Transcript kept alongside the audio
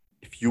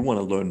If you want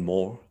to learn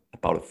more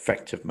about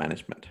effective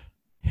management,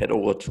 head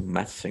over to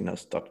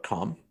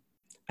mattsingers.com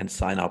and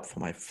sign up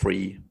for my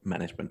free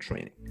management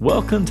training.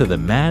 Welcome to the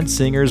Mad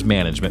Singers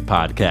Management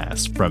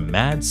Podcast from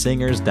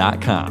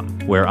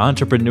madsingers.com, where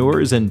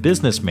entrepreneurs and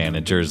business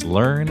managers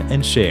learn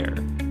and share.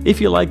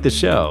 If you like the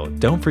show,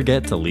 don't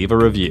forget to leave a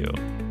review.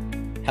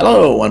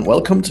 Hello and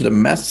welcome to the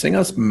Mad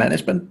Singers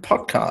Management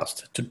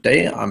Podcast.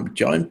 Today I'm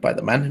joined by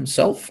the man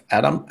himself,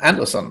 Adam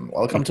Anderson.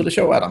 Welcome to the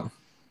show, Adam.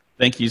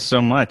 Thank you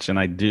so much. And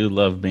I do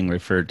love being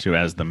referred to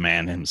as the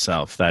man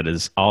himself. That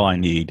is all I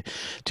need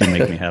to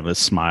make me have a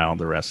smile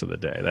the rest of the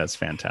day. That's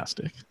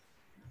fantastic.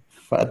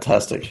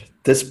 Fantastic.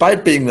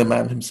 Despite being the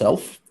man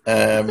himself,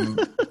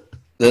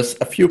 there's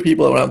a few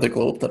people around the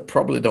globe that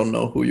probably don't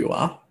know who you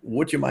are.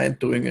 Would you mind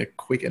doing a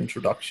quick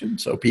introduction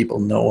so people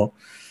know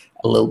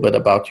a little bit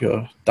about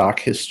your dark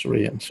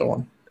history and so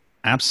on?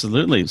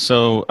 Absolutely.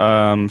 So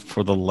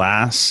for the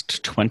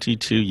last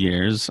 22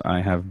 years, I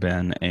have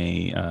been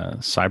a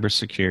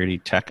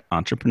cybersecurity tech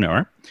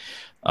entrepreneur.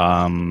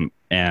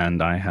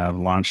 And I have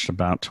launched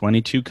about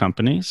 22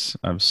 companies.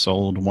 I've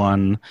sold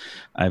one.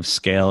 I've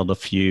scaled a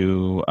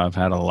few. I've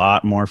had a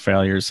lot more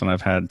failures than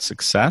I've had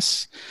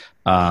success.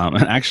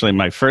 And actually,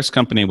 my first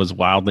company was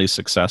wildly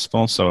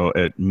successful. So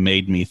it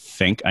made me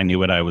think I knew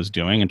what I was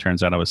doing. And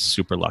turns out I was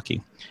super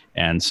lucky.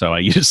 And so I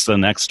used the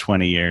next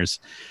 20 years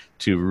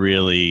to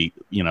really,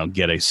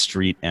 get a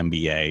street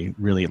MBA,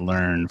 really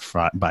learn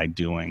by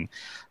doing.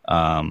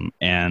 And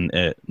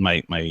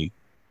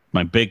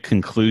my big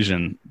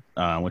conclusion,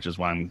 which is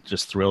why I'm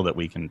just thrilled that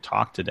we can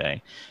talk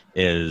today,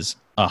 is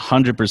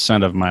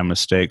 100% of my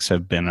mistakes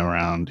have been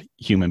around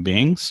human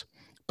beings,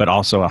 but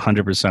also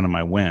 100% of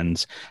my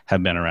wins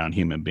have been around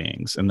human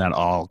beings. And that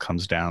all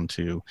comes down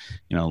to,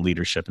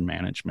 leadership and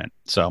management.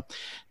 So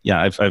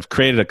yeah, I've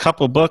created a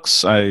couple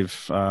books.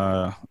 I've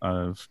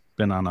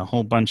been on a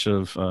whole bunch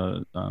of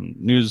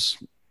news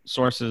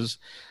sources,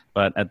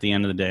 but at the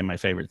end of the day, my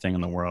favorite thing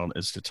in the world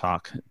is to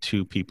talk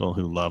to people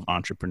who love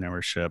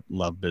entrepreneurship,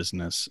 love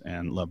business,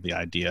 and love the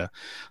idea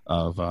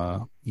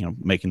of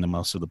making the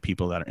most of the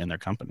people that are in their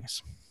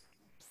companies.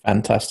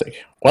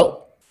 Fantastic.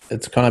 Well,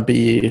 it's gonna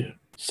be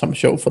some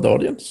show for the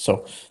audience,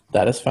 so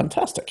that is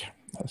fantastic.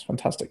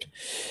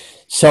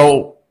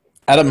 So,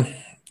 Adam,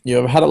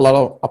 you've had a lot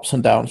of ups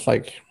and downs,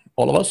 like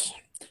all of us.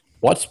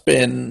 What's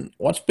been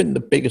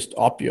the biggest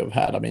up you've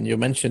had? I mean, you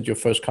mentioned your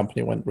first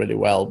company went really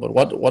well, but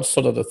what's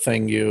sort of the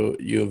thing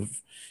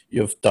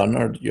you've done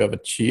or you have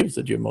achieved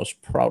that you're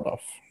most proud of?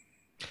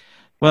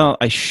 Well,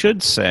 I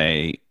should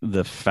say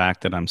the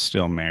fact that I'm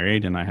still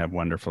married and I have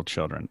wonderful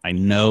children. I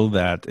know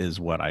that is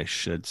what I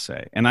should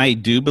say. And I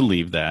do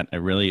believe that. It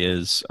really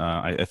is.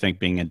 I think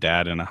being a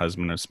dad and a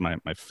husband is my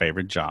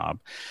favorite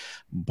job.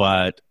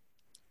 But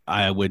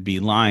I would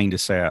be lying to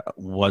say I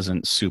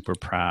wasn't super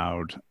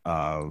proud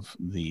of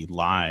the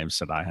lives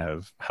that I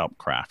have helped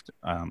craft.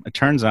 It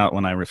turns out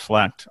when I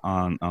reflect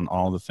on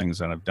all the things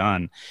that I've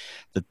done,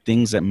 the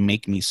things that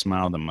make me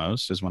smile the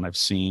most is when I've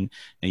seen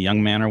a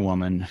young man or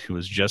woman who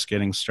is just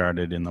getting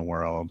started in the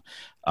world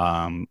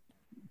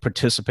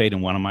participate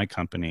in one of my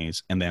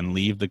companies and then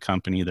leave the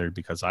company either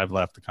because I've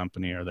left the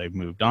company or they've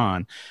moved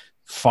on,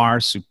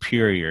 far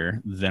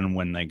superior than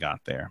when they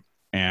got there.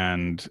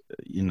 And,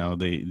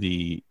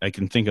 I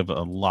can think of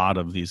a lot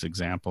of these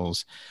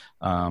examples.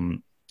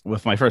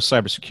 With my first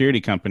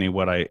cybersecurity company,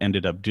 what I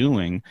ended up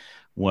doing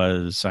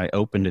was I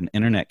opened an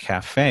internet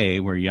cafe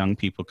where young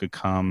people could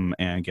come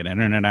and get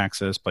internet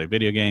access, play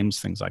video games,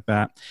 things like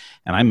that.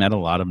 And I met a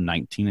lot of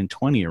 19 and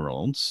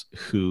 20-year-olds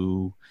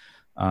who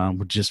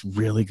were just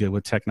really good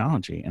with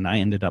technology. And I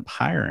ended up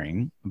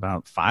hiring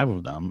about 5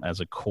 of them as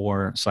a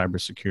core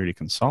cybersecurity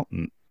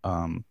consultant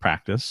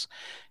practice,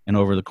 and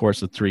over the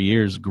course of 3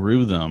 years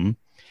grew them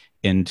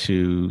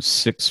into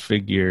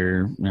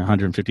 6-figure,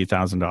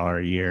 $150,000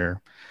 a year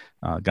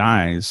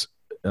guys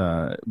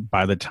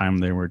by the time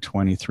they were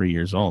 23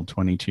 years old,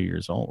 22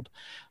 years old.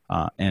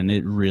 And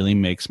it really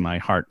makes my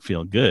heart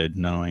feel good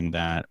knowing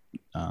that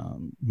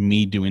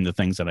me doing the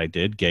things that I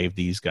did gave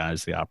these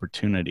guys the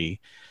opportunity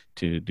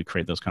to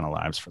create those kind of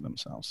lives for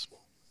themselves.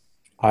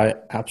 I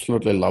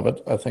absolutely love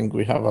it. I think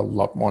we have a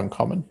lot more in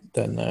common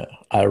than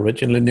I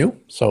originally knew.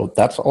 So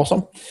that's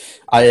awesome.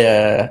 I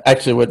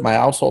actually, with my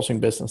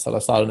outsourcing business that I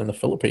started in the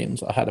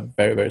Philippines, I had a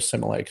very, very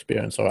similar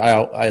experience. So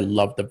I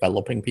love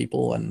developing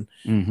people and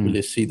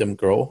really see them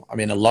grow. I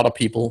mean, a lot of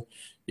people,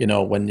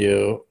 when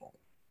you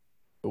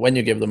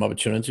give them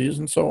opportunities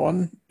and so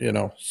on,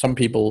 some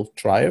people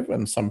thrive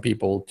and some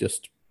people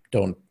just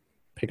don't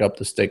pick up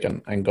the stick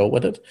and go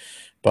with it.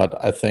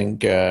 But I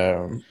think,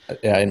 in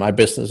my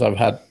business, I've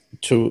had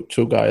two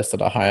guys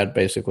that I hired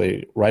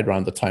basically right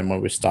around the time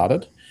when we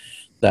started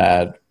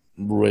that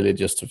really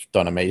just have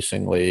done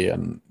amazingly.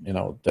 And,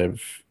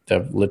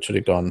 they've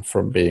literally gone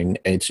from being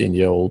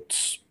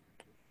 18-year-olds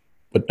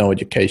with no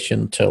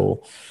education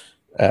till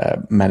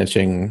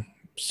managing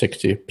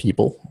 60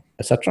 people,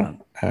 etc.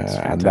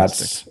 And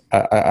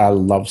I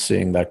love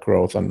seeing that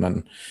growth. And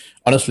then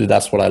honestly,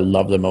 that's what I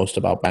love the most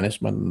about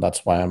management. And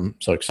that's why I'm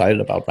so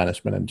excited about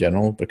management in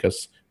general,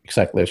 because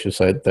exactly as you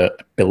said, the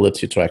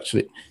ability to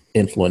actually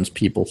influence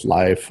people's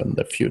life and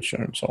the future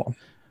and so on.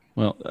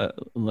 Well,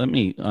 let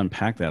me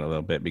unpack that a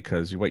little bit,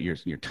 because what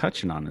you're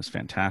touching on is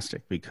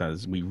fantastic,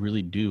 because we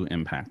really do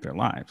impact their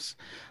lives.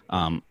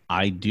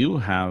 I do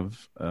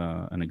have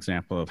an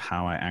example of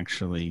how I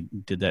actually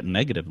did that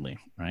negatively,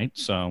 right?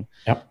 So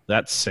Yep.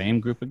 that same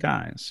group of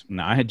guys.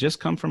 Now, I had just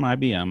come from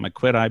IBM. I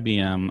quit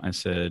IBM. I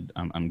said,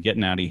 I'm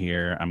getting out of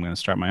here. I'm going to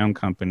start my own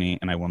company,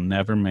 and I will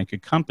never make a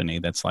company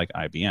that's like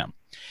IBM.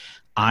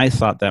 I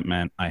thought that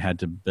meant I had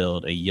to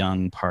build a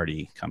young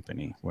party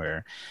company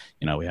where,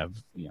 we have,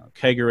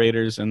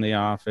 kegerators in the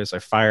office. I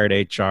fired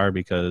HR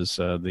because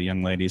the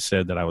young lady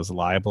said that I was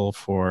liable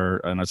for,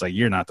 and I was like,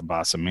 you're not the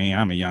boss of me.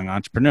 I'm a young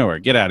entrepreneur.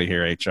 Get out of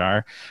here,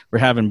 HR. We're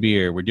having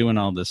beer. We're doing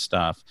all this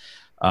stuff.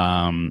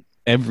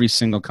 Every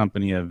single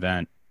company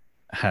event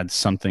had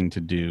something to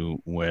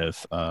do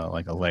with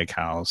like a lake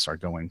house or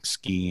going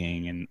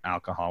skiing, and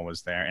alcohol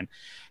was there.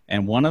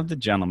 And one of the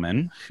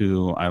gentlemen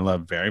who I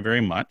love very, very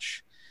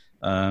much,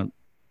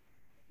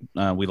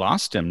 we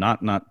lost him,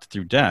 not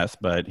through death,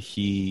 but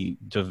he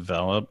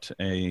developed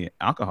a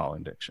alcohol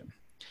addiction.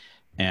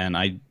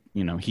 And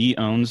he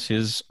owns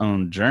his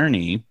own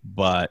journey,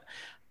 but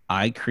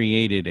I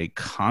created a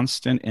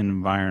constant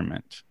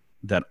environment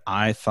that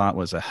I thought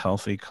was a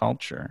healthy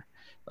culture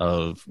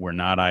of, we're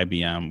not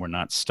IBM, we're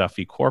not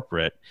stuffy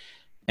corporate.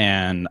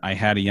 And I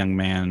had a young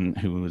man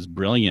who was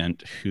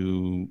brilliant,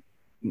 who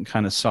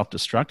kind of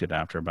self-destructed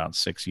after about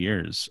 6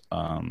 years.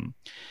 And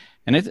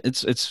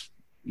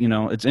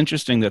it's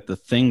interesting that the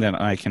thing that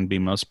I can be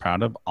most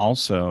proud of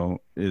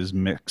also is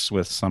mixed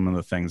with some of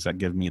the things that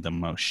give me the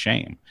most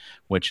shame,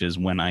 which is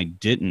when I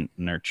didn't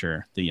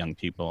nurture the young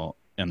people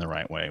in the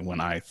right way, when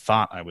I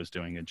thought I was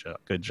doing a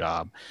good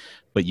job,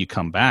 but you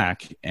come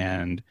back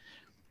and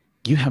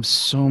you have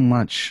so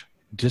much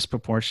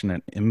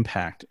disproportionate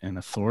impact and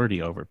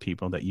authority over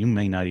people that you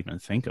may not even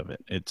think of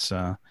it. It's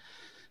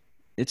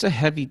a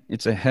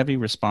heavy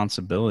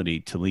responsibility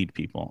to lead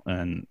people,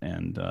 and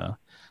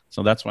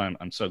so that's why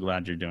I'm so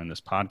glad you're doing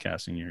this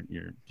podcast and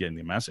you're getting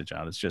the message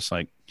out. It's just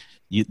like,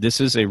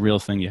 this is a real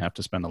thing you have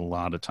to spend a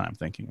lot of time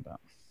thinking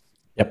about.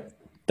 Yep,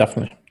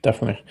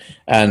 definitely.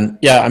 And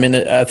yeah, I mean,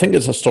 I think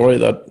it's a story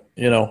that,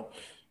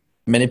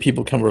 many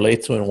people can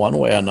relate to in one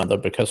way or another,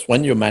 because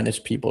when you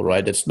manage people,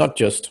 right, it's not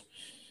just,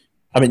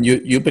 I mean,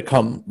 you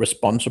become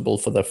responsible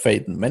for their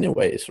fate in many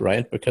ways,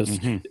 right? Because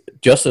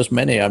just as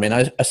many, I mean,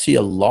 I see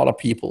a lot of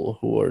people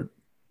who are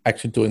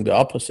actually doing the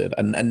opposite,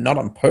 and not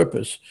on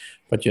purpose,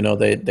 but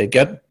they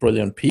get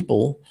brilliant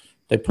people,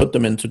 they put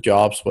them into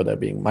jobs where they're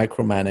being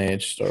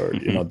micromanaged,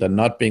 or they're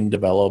not being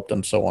developed,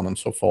 and so on and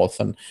so forth.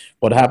 And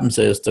what happens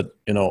is that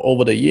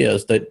over the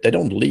years they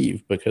don't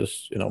leave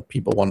because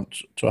people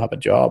want to have a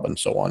job and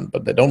so on,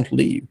 but they don't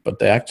leave, but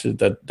they actually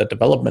the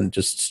development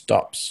just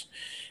stops.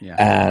 Yeah.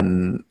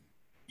 And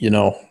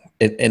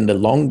in the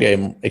long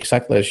game,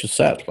 exactly as you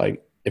said,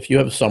 like if you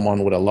have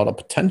someone with a lot of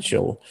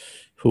potential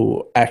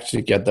who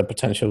actually get their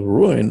potential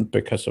ruined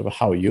because of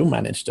how you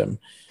manage them.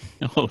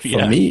 Oh,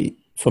 yeah.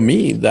 For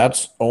me,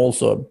 that's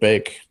also a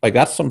big, like,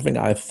 that's something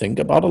I think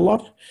about a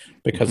lot,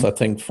 because I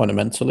think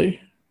fundamentally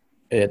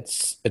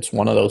it's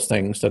one of those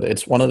things that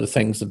it's one of the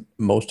things that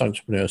most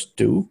entrepreneurs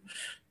do,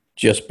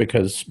 just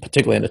because,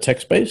 particularly in the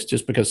tech space,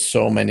 just because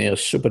so many are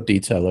super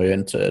detail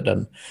oriented,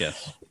 and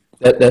yes,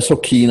 they're so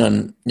keen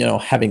on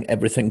having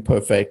everything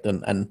perfect,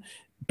 and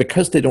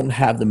because they don't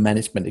have the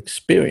management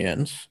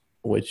experience,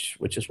 which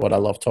is what I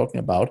love talking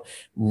about,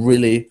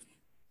 really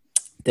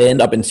they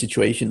end up in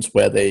situations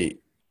where they,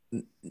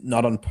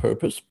 not on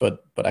purpose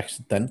but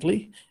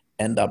accidentally,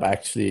 end up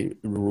actually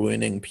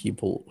ruining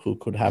people who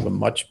could have a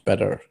much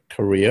better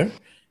career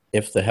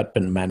if they had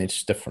been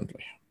managed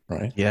differently.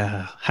 Right.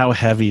 Yeah. How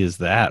heavy is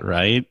that,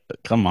 right?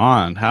 Come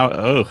on.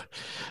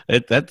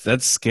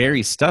 That's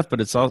scary stuff, but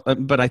it's all,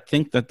 but I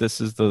think that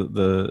this is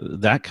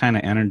that kind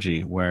of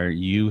energy where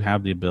you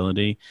have the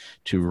ability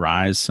to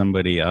rise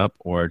somebody up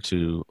or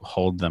to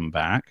hold them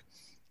back.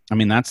 I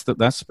mean, that's the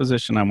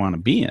position I want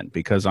to be in,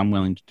 because I'm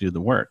willing to do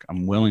the work.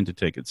 I'm willing to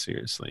take it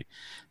seriously.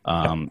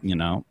 I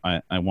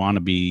want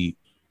to be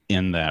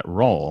in that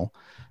role.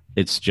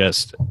 It's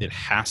just, it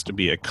has to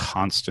be a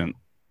constant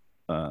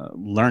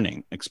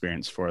learning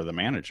experience for the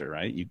manager,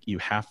 right? You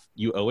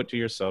owe it to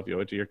yourself, you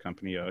owe it to your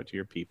company, you owe it to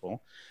your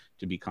people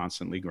to be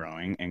constantly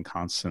growing and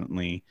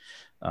constantly,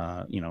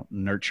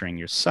 nurturing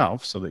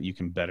yourself so that you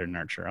can better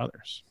nurture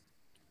others.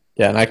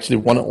 Yeah, and actually,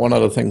 one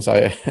of the things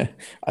I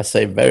I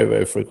say very,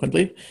 very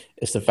frequently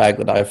is the fact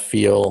that I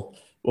feel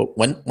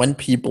when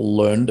people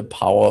learn the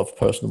power of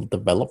personal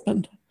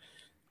development,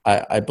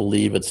 I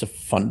believe it's a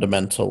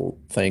fundamental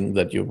thing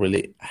that you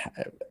really,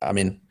 I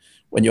mean,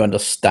 when you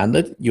understand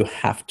it, you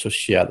have to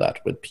share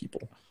that with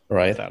people,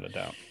 right? Without a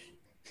doubt.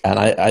 And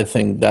I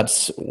think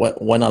that's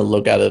when I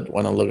look at it,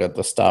 when I look at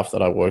the staff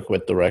that I work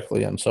with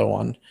directly and so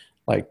on,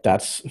 like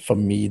that's, for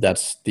me,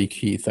 that's the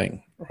key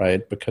thing,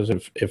 right? Because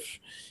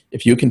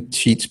if you can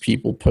teach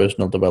people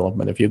personal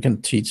development, if you can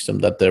teach them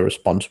that they're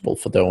responsible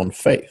for their own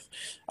faith,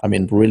 I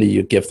mean, really,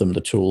 you give them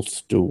the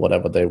tools to do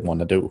whatever they want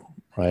to do.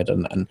 right?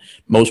 And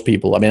most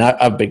people, I mean, I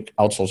have a big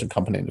outsourcing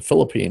company in the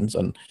Philippines,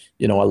 and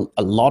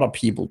a lot of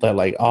people, they're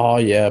like, oh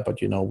yeah, but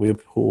we're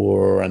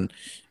poor, and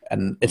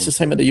it's the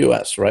same in the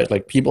US, right?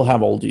 Like, people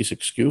have all these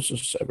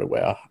excuses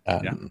everywhere,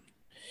 and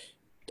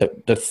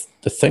the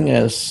thing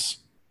is,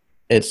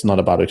 it's not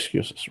about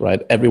excuses,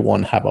 right?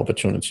 Everyone have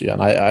opportunity,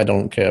 and I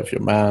don't care if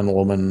you're man,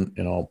 woman,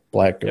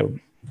 black or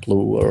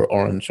blue or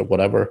orange or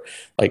whatever.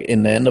 Like,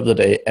 in the end of the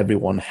day,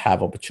 everyone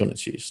have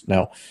opportunities.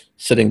 Now,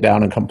 sitting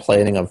down and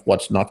complaining of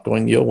what's not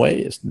going your way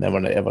is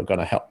never ever going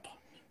to help.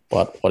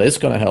 But what is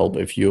going to help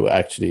if you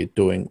actually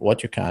doing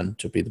what you can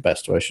to be the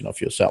best version of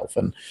yourself,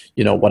 and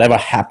whatever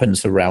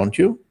happens around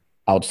you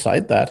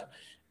outside that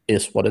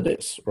is what it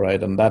is,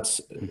 right? And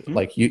that's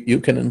like you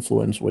can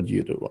influence what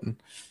you do, and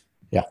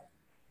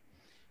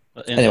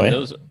anyway,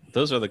 and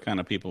those are the kind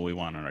of people we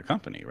want in our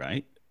company,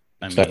 right?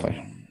 Exactly.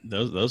 mean,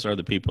 those are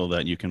the people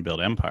that you can build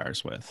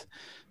empires with.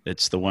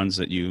 It's the ones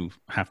that you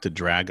have to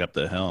drag up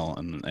the hill,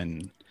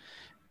 and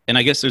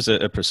I guess there's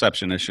a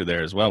perception issue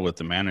there as well with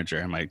the manager.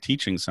 Am I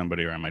teaching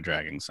somebody or am I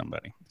dragging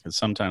somebody? Because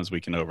sometimes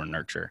we can over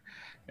nurture,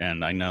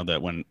 and I know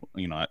that when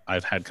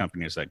I've had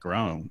companies that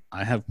grow,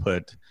 I have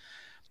put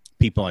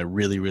people I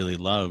really, really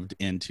loved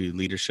into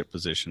leadership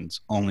positions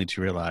only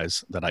to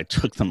realize that I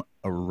took them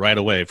right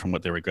away from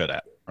what they were good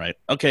at. Right?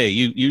 Okay,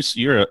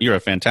 you're a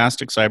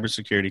fantastic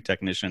cybersecurity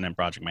technician and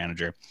project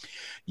manager.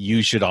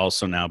 You should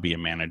also now be a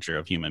manager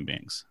of human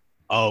beings.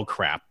 Oh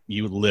crap!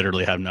 You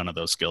literally have none of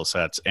those skill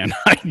sets, and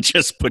I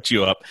just put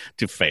you up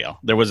to fail.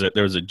 There was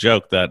a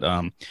joke that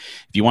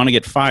if you want to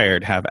get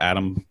fired, have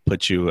Adam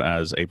put you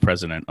as a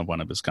president of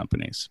one of his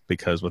companies,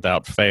 because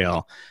without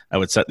fail, I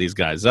would set these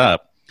guys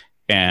up,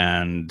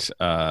 and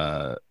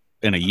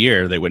in a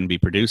year they wouldn't be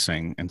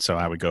producing, and so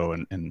I would go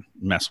and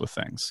mess with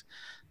things.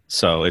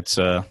 So it's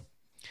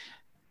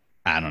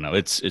I don't know.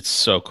 It's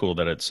so cool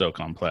that it's so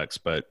complex,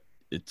 but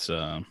it's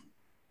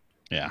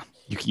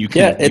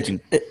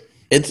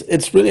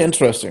it's really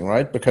interesting,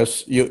 right?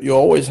 Because you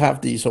always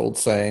have these old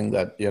saying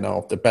that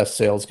the best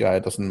sales guy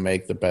doesn't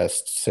make the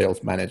best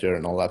sales manager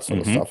and all that sort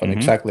of stuff. And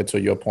exactly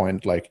to your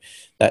point, like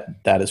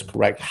that is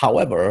correct.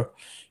 However,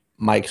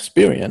 my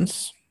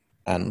experience,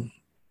 and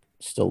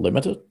still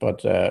limited,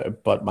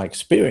 but my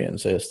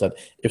experience is that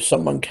if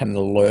someone can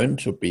learn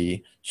to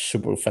be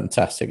super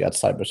fantastic at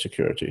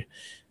cybersecurity,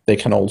 they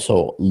can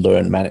also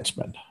learn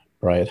management,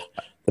 right?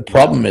 The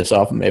problem is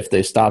often if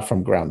they start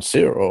from ground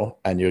zero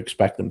and you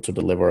expect them to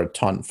deliver a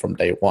ton from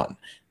day one,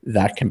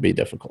 that can be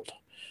difficult.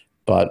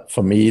 But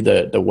for me,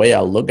 the way I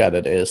look at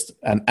it is,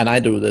 and I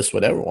do this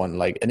with everyone,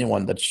 like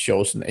anyone that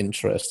shows an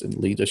interest in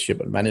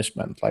leadership and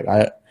management, like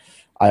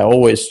I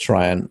always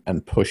try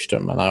and push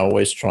them, and I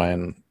always try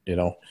and,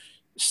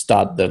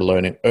 start their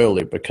learning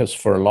early, because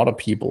for a lot of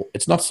people,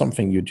 it's not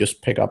something you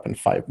just pick up in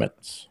 5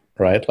 minutes.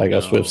 Right, like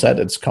as we've said,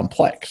 it's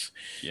complex.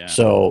 Yeah.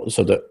 So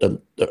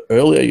the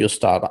earlier you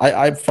start,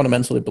 I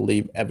fundamentally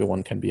believe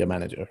everyone can be a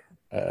manager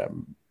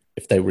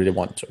if they really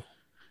want to.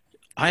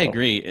 I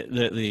agree.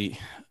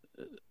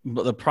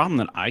 The problem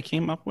that I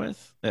came up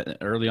with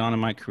early on in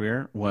my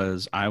career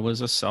was I was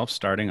a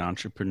self-starting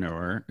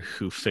entrepreneur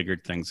who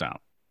figured things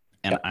out,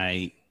 and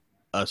I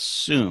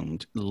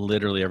assumed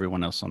literally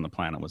everyone else on the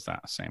planet was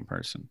that same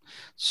person.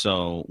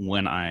 So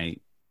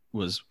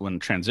when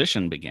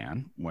transition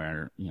began,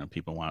 where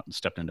people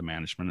stepped into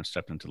management or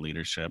stepped into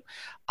leadership,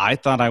 I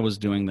thought I was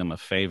doing them a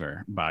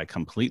favor by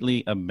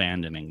completely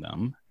abandoning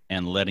them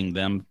and letting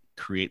them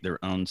create their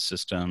own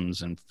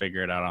systems and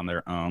figure it out on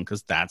their own,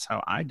 because that's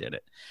how I did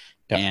it.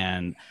 Yeah.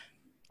 And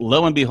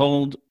lo and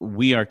behold,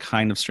 we are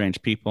kind of strange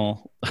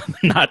people.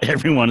 Not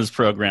everyone is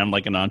programmed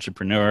like an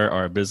entrepreneur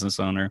or a business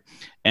owner.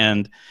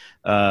 And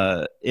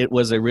it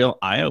was a real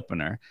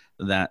eye-opener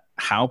that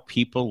how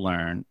people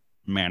learn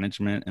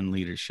management and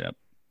leadership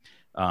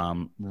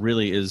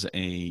really is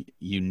a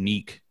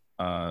unique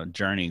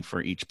journey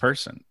for each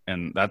person.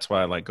 And that's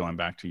why I like going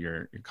back to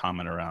your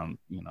comment around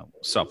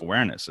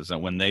self-awareness, is that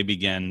when they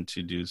begin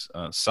to do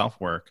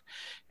self-work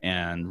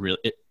and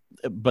really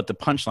but the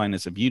punchline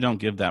is, if you don't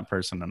give that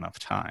person enough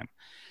time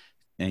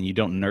and you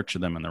don't nurture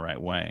them in the right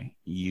way,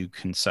 you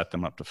can set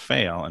them up to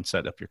fail and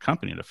set up your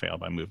company to fail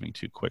by moving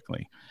too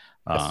quickly.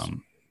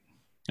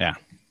 Yes.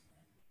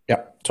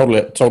 Yeah,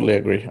 totally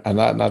agree, and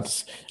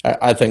that's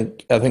I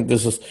think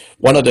this is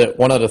one of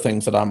the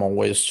things that I'm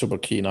always super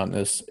keen on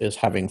is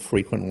having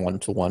frequent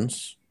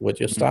one-to-ones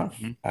with your staff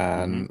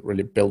and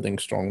really building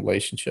strong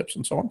relationships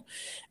and so on.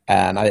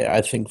 And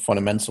I think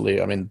fundamentally,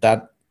 I mean,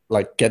 that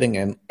like getting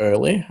in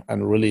early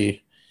and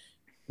really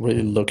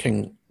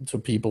looking to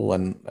people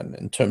and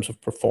in terms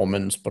of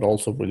performance, but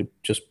also really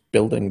just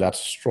building that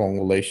strong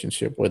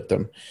relationship with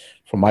them,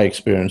 from my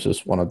experience,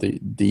 is one of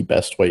the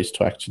best ways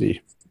to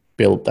actually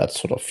build that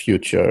sort of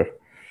future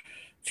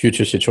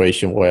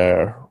situation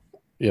where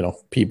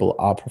people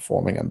are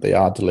performing and they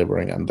are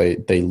delivering and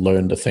they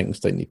learn the things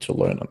they need to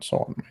learn and so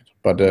on.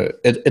 But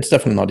it's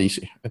definitely not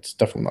easy.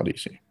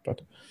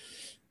 But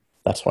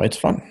that's why it's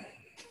fun.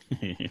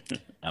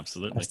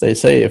 Absolutely. As they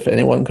say, if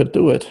anyone could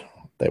do it,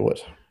 they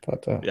would.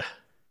 But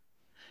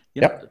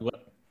yeah.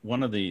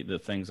 one of the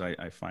things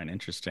I find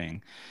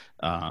interesting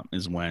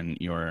is when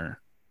you're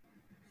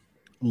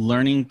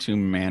learning to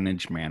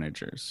manage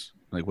managers,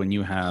 like when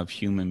you have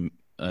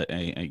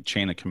a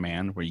chain of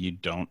command where you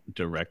don't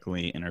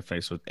directly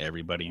interface with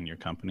everybody in your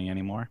company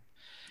anymore.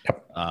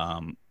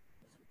 Yep.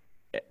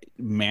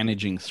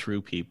 Managing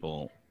through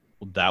people,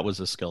 that was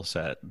a skill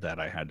set that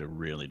I had to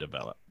really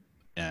develop,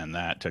 and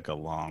that took a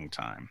long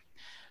time.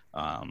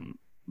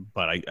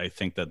 But I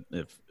think that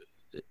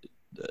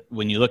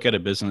when you look at a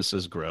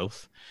business's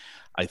growth,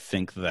 I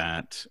think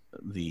that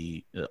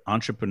the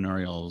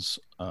entrepreneurs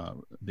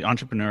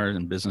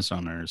and business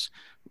owners,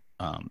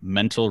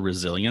 mental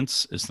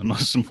resilience is the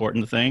most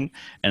important thing,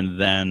 and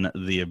then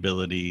the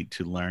ability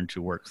to learn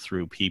to work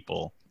through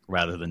people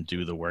rather than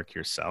do the work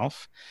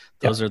yourself.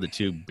 Those are the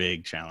two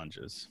big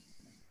challenges.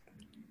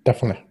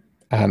 Definitely.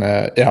 And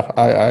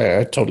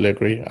I totally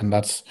agree. And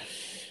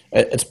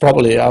it's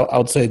probably, I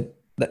would say,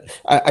 that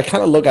I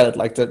kind of look at it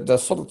like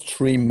there's sort of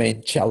three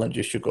main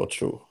challenges you go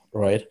through,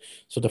 right?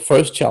 So the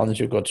first challenge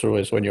you go through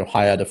is when you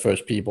hire the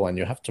first people and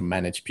you have to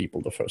manage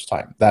people the first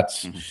time.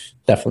 That's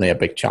definitely a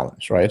big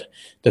challenge, right?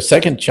 The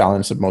second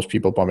challenge that most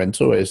people bump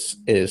into is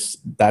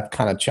that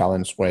kind of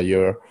challenge where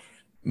you're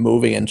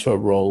moving into a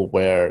role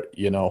where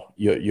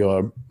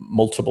you're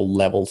multiple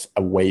levels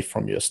away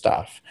from your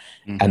staff.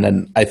 And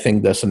then I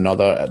think there's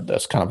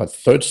kind of a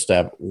third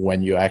step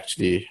when you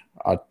actually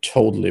are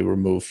totally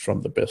removed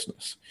from the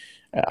business.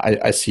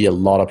 I see a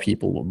lot of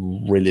people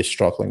really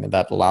struggling in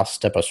that last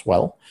step as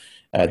well.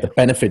 The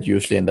benefit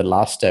usually in the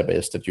last step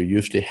is that you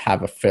usually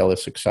have a fairly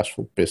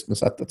successful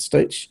business at that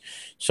stage,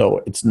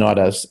 so it's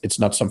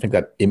not something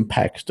that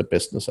impacts the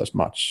business as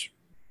much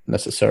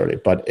necessarily,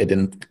 but it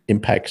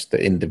impacts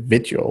the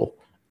individual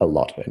a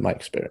lot in my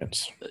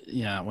experience.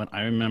 Yeah, when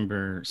I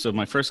remember, so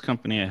my first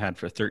company I had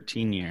for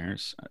 13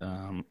 years,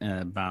 and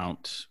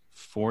about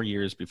 4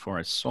 years before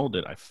I sold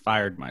it, I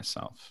fired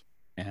myself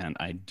and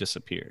I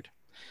disappeared.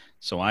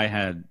 So I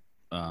had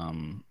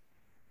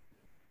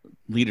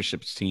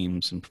leadership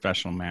teams and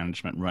professional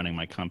management running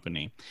my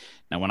company.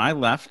 Now, when I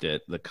left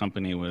it, the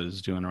company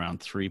was doing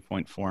around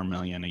 3.4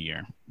 million a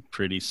year.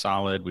 Pretty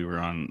solid. We were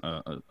on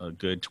a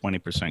good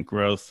 20%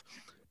 growth.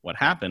 What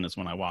happened is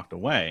when I walked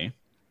away,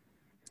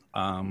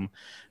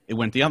 it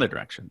went the other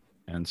direction.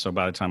 And so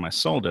by the time I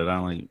sold it, I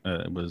only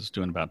was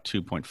doing about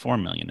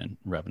 2.4 million in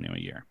revenue a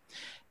year.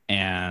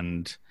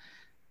 And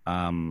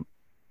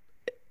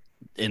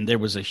there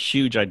was a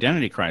huge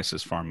identity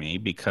crisis for me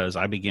because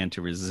I began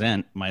to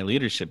resent my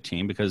leadership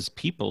team because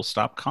people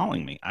stopped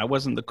calling me. I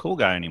wasn't the cool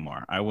guy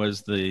anymore. I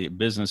was the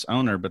business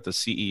owner, but the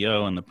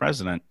CEO and the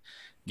president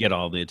get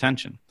all the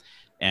attention.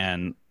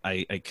 And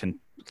I can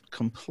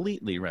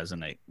completely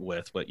resonate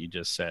with what you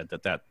just said,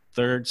 that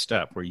third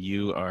step where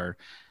you are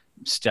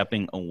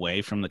stepping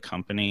away from the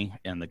company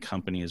and the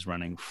company is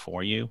running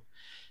for you.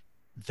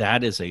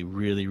 That is a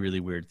really, really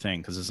weird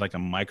thing because it's like a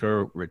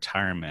micro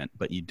retirement,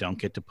 but you don't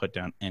get to put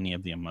down any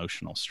of the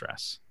emotional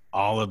stress.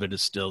 All of it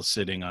is still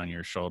sitting on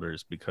your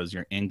shoulders because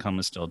your income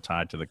is still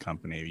tied to the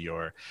company.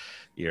 Your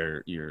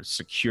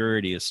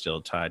security is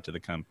still tied to the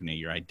company.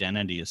 Your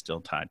identity is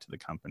still tied to the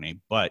company,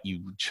 but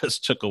you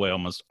just took away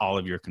almost all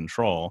of your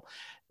control.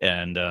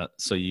 And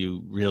so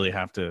you really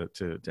have to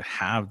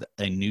have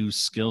a new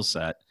skill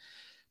set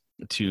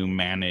to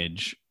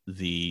manage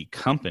the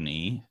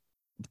company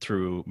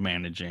through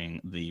managing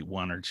the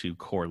one or two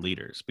core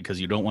leaders, because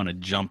you don't want to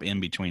jump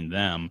in between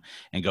them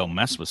and go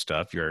mess with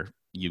stuff.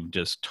 You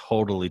just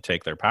totally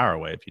take their power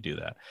away if you do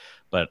that.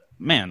 But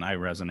man, I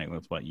resonate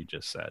with what you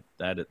just said.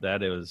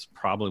 That is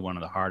probably one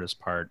of the hardest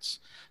parts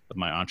of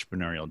my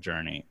entrepreneurial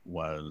journey,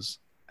 was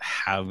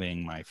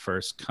having my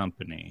first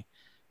company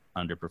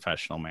under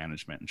professional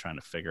management and trying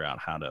to figure out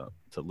how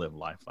to live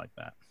life like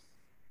that.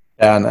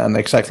 And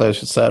exactly as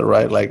you said,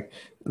 right? Like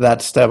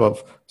that step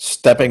of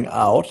stepping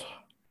out.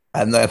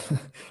 And then,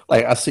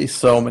 like, I see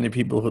so many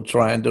people who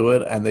try and do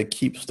it, and they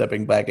keep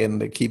stepping back in,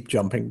 they keep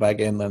jumping back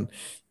in, and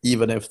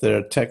even if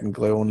they're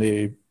technically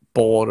only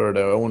board or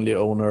the only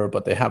owner,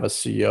 but they have a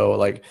CEO,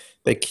 like,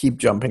 they keep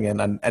jumping in,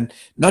 and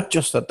not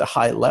just at the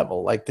high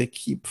level, like, they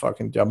keep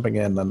fucking jumping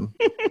in, and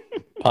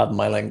pardon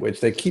my language,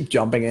 they keep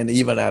jumping in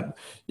even at,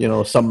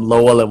 some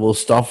lower level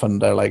stuff,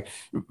 and they're like,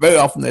 very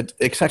often,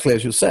 exactly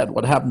as you said,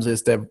 what happens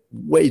is they have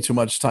way too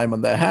much time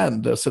on their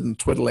hand, they're sitting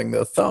twiddling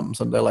their thumbs,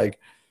 and they're like,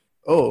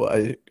 oh,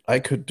 I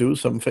could do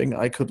something.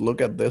 I could look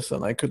at this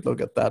and I could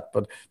look at that.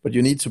 But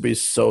you need to be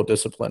so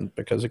disciplined,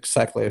 because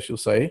exactly as you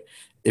say,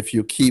 if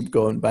you keep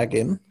going back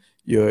in,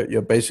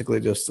 you're basically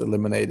just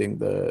eliminating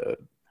the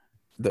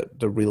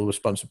real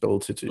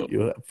responsibility you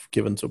have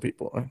given to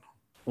people. Right?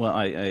 Well,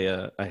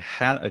 I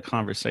had a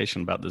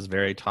conversation about this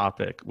very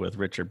topic with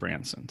Richard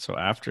Branson. So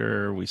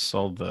after we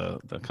sold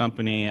the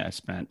company, I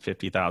spent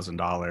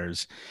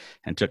 $50,000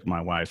 and took my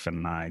wife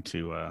and I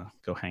to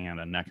go hang out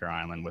on Necker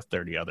Island with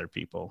 30 other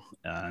people.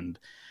 And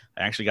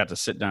I actually got to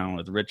sit down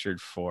with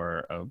Richard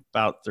for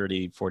about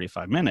 30,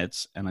 45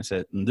 minutes. And I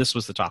said, and this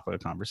was the topic of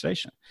the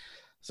conversation.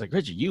 It's like,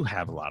 Richard, you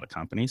have a lot of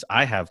companies.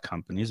 I have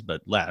companies,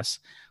 but less.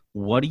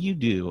 What do you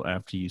do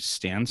after you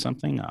stand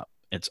something up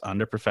It's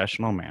under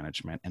professional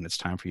management, and it's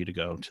time for you to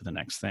go to the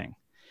next thing.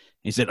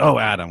 He said, oh,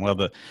 Adam, well,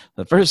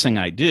 the first thing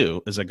I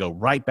do is I go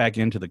right back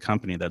into the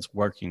company that's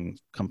working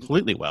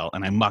completely well,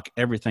 and I muck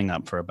everything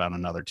up for about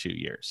another 2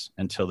 years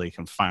until they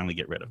can finally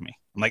get rid of me.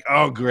 I'm like,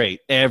 oh,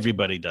 great.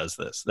 Everybody does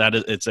this.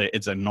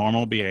 It's a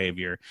normal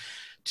behavior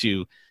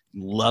to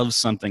love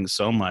something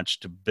so much,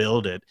 to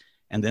build it,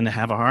 and then to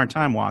have a hard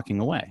time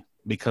walking away.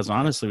 Because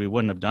honestly, we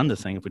wouldn't have done the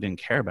thing if we didn't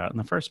care about it in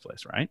the first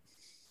place, right?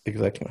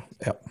 Exactly.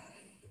 Yeah.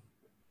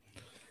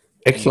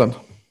 Excellent.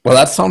 Well,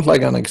 that sounds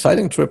like an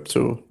exciting trip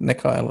to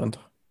Necker Island.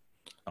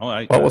 Oh,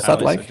 what was that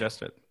like?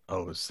 Suggest it.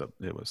 Oh, it was so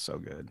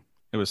good.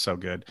 It was so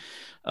good.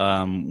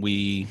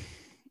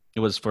 It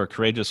was for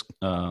courageous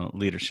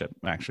leadership,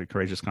 actually,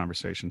 courageous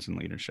conversations in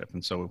leadership.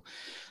 And so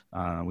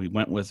we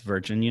went with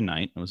Virgin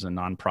Unite. It was a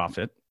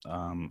nonprofit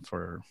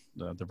for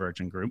the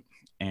Virgin Group.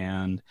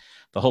 And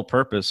the whole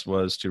purpose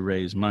was to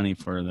raise money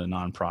for the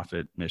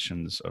nonprofit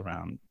missions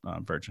around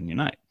Virgin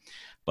Unite.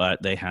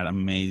 But they had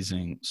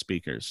amazing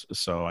speakers.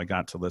 So I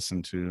got to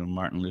listen to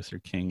Martin Luther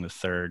King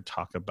III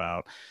talk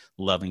about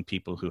loving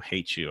people who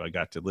hate you. I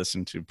got to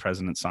listen to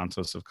President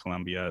Santos of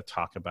Colombia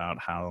talk about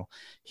how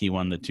he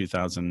won the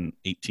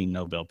 2018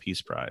 Nobel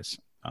Peace Prize,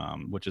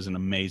 which is an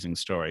amazing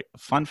story.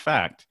 Fun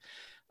fact,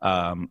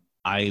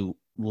 I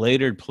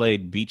later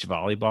played beach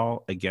volleyball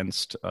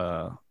against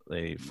a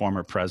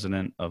former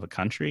president of a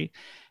country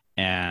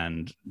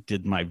and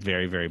did my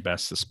very, very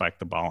best to spike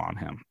the ball on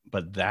him.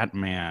 But that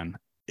man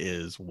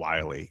is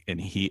wily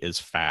and he is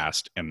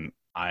fast, and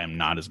I am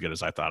not as good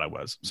as I thought I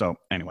was. So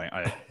anyway,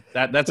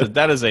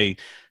 that is a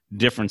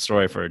different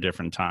story for a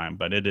different time,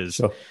 but it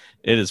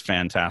is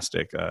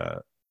fantastic.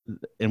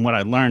 And what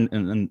I learned,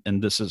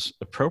 and this is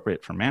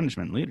appropriate for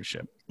management and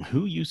leadership,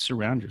 who you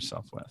surround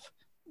yourself with,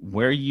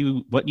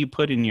 what you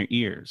put in your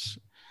ears,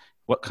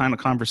 what kind of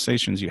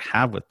conversations you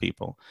have with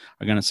people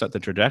are going to set the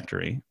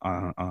trajectory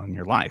on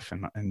your life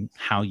and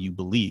how you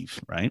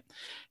believe, right?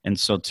 And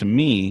so to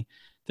me,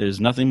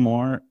 there's nothing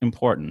more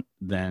important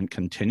than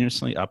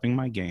continuously upping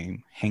my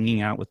game,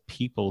 hanging out with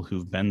people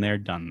who've been there,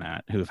 done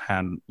that, who've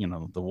had,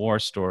 the war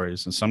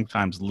stories, and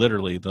sometimes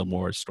literally the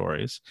war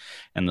stories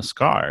and the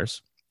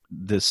scars,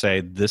 to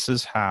say, this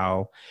is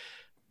how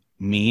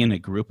me and a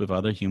group of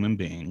other human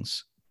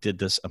beings did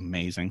this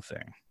amazing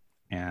thing.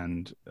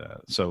 And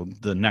so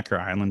the Necker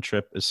Island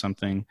trip is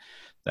something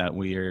that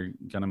we are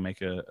going to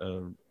make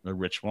a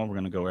ritual. We're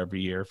going to go every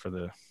year for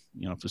the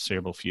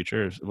foreseeable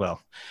future.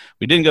 Well,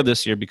 we didn't go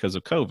this year because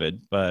of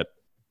COVID, but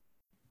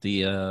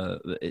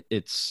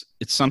it's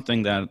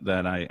something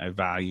that I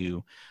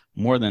value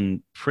more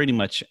than pretty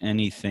much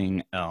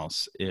anything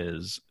else,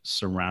 is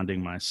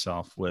surrounding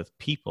myself with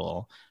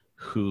people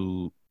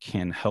who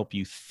can help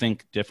you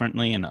think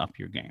differently and up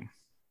your game.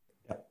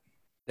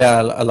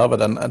 Yeah, I love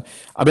it. And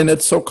I mean,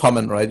 it's so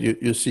common, right?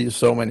 You see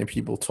so many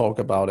people talk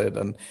about it.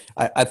 And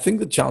I think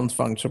the challenge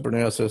for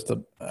entrepreneurs is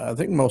that I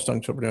think most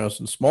entrepreneurs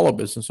and smaller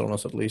business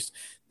owners, at least,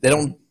 they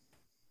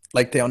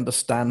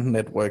understand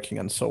networking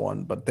and so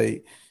on, but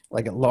they,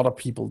 like a lot of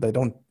people, they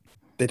don't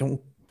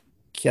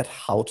get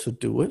how to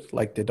do it.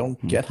 Like they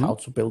don't get how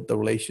to build the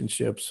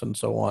relationships and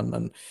so on.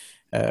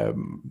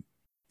 And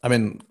I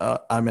mean,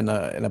 I'm in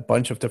a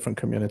bunch of different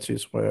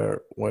communities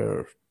where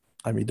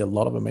I meet a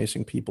lot of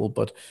amazing people,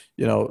 but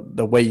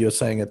the way you're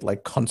saying it,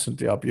 like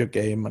constantly up your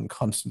game and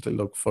constantly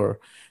look for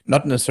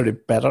not necessarily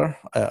better.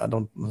 I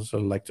don't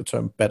necessarily like the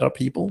term better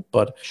people,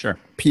 but sure,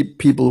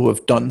 people who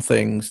have done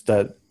things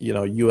that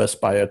you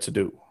aspire to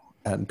do,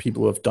 and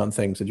people who have done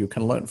things that you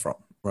can learn from,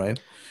 right?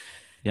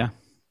 Yeah.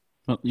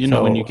 Well,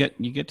 when you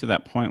get to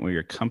that point where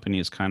your company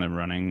is kind of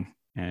running,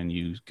 and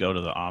you go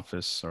to the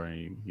office or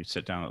you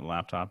sit down at the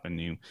laptop and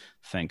you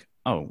think,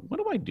 oh, what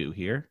do I do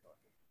here?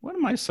 What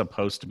am I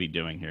supposed to be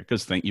doing here?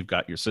 Because you've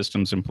got your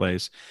systems in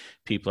place,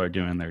 people are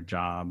doing their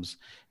jobs,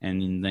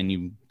 and then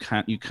you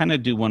kind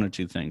of do one or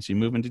two things. You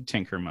move into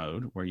tinker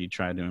mode, where you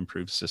try to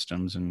improve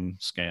systems and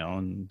scale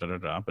and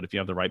But if you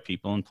have the right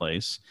people in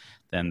place,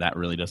 then that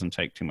really doesn't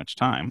take too much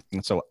time.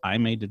 And so I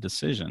made the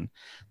decision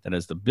that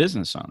as the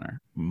business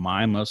owner,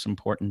 my most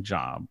important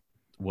job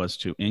was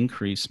to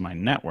increase my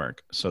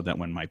network, so that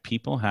when my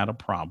people had a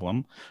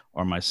problem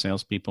or my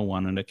salespeople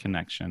wanted a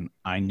connection,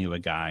 I knew a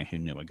guy who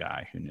knew a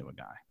guy who knew a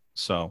guy.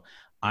 So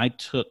I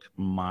took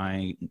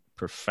my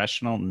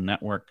professional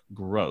network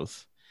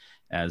growth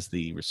as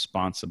the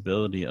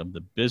responsibility of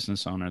the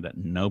business owner that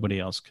nobody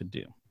else could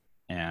do.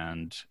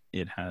 And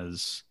it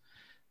has,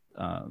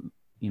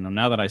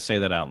 now that I say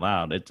that out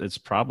loud, it's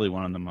probably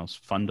one of the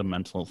most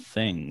fundamental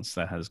things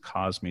that has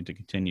caused me to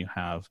continue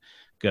have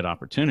good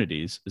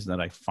opportunities, is that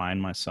I find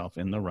myself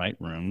in the right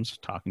rooms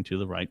talking to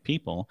the right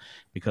people,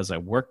 because I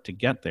worked to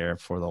get there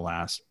for the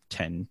last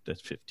 10 to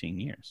 15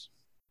 years.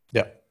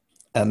 Yeah.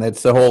 And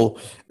it's the whole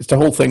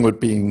thing with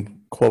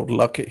being, quote,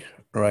 lucky,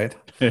 right?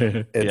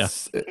 Yeah.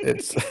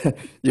 It's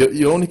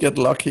you only get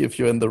lucky if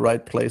you're in the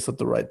right place at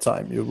the right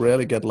time. You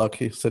rarely get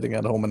lucky sitting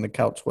at home on the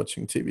couch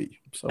watching TV.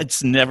 So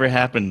It's never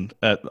happened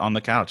on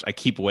the couch. I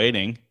keep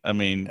waiting. I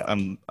mean,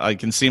 yeah. I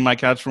can see my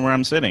couch from where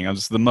I'm sitting. I'm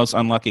just the most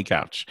unlucky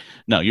couch.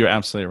 No, you're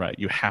absolutely right.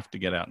 You have to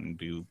get out and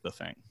do the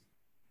thing.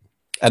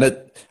 And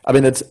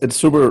it's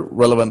super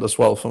relevant as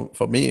well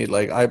for me.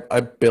 Like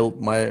I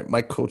built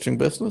my coaching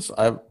business.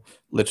 I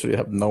literally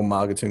have no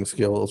marketing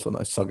skills and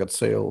I suck at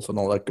sales and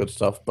all that good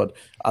stuff. But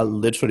I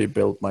literally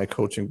built my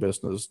coaching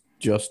business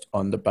just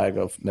on the back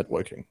of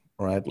networking,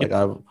 right? Yep.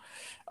 Like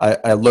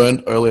I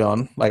learned early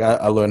on, like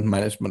I learned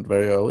management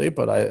very early,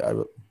 but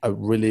I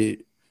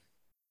really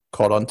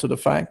caught on to the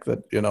fact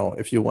that, you know,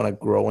 if you want to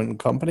grow in a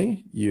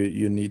company,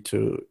 you need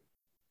to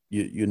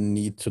you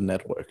need to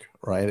network,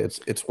 right?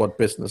 It's what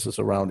business is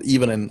around,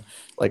 even in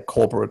like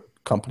corporate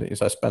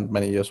companies. I spent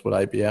many years with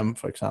IBM,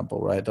 for example,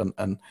 right?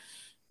 And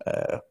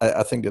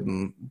I think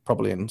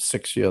probably in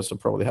 6 years, I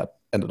probably had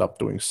ended up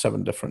doing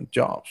 7 different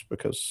jobs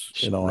because,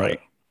 you know,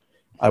 Right.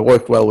 I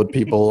worked well with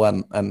people,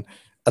 and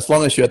as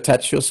long as you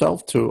attach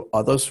yourself to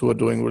others who are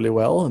doing really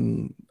well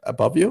and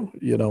above you,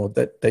 you know,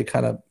 that they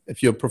kind of,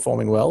 if you're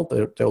performing well,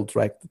 they'll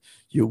drag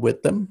you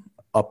with them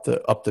up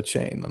the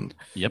chain. And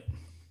Yep.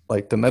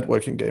 like the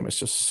networking game is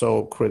just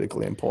so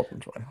critically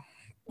important, right?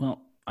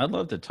 Well, I'd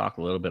love to talk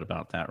a little bit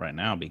about that right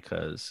now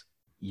because,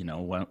 you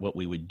know, what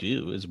we would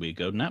do is we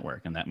go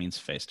network, and that means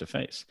face to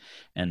face.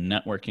 And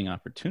networking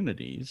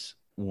opportunities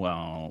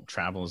while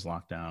travel is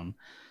locked down,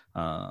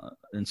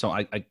 and so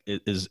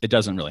it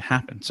doesn't really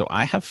happen. So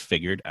I have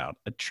figured out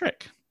a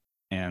trick,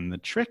 and the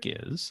trick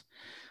is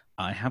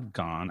I have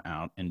gone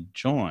out and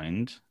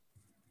joined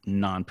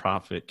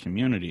nonprofit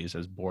communities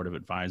as board of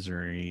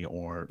advisory,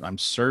 or I'm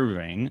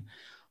serving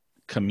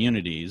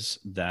communities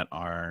that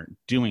are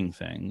doing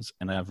things,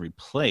 and I've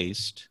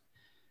replaced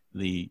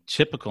the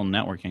typical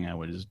networking I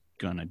was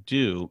going to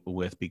do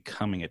with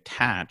becoming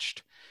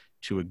attached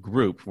to a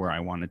group where I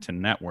wanted to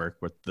network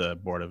with the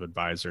board of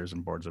advisors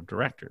and boards of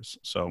directors.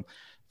 So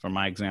for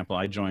my example,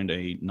 I joined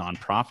a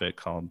nonprofit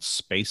called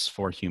Space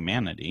for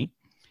Humanity,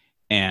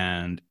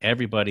 and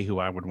everybody who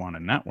I would want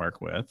to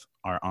network with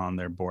are on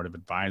their board of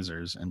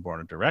advisors and board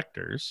of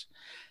directors,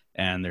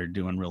 and they're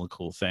doing really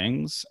cool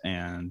things.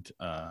 And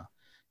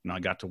you know, I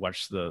got to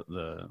watch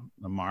the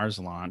Mars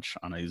launch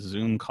on a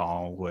Zoom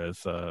call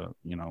with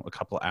you know, a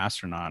couple of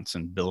astronauts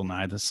and Bill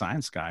Nye the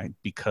Science Guy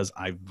because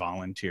I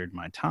volunteered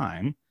my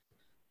time,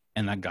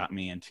 and that got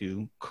me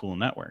into cool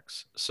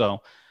networks. So,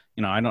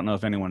 you know, I don't know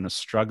if anyone is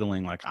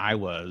struggling like I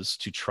was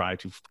to try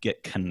to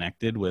get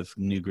connected with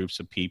new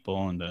groups of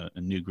people and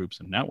new groups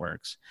of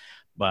networks,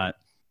 but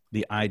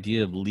the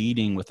idea of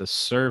leading with a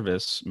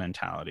service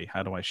mentality,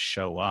 how do I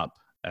show up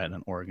at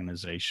an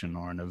organization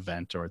or an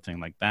event or a thing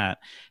like that,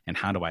 and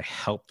how do I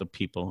help the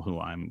people who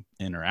I'm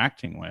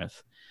interacting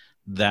with,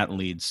 that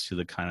leads to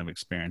the kind of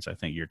experience I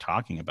think you're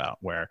talking about,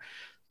 where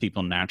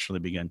people naturally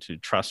begin to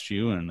trust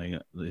you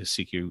and they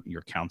seek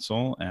your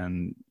counsel,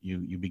 and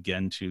you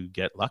begin to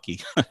get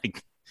lucky.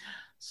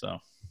 So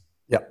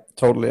Yeah,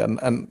 totally.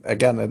 And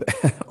again,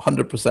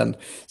 100%.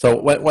 So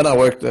when I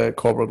worked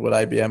corporate with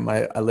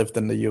IBM, I lived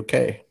in the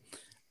UK,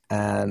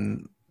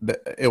 and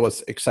it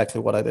was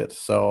exactly what I did.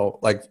 So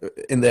like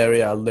in the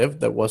area I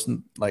lived, there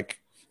wasn't like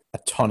a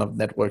ton of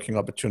networking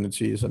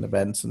opportunities and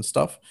events and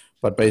stuff.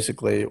 But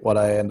basically what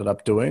I ended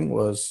up doing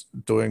was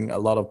doing a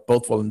lot of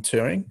both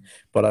volunteering,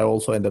 but I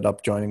also ended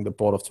up joining the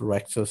board of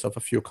directors of a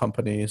few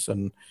companies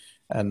and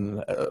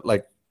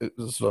like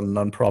sort of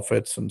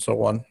nonprofits and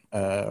so on.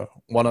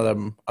 One of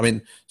them, I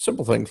mean,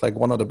 simple things like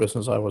one of the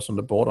business I was on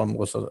the board on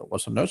was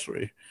a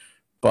nursery,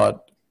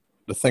 but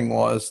the thing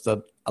was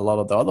that a lot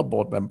of the other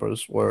board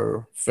members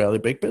were fairly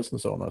big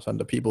business owners, and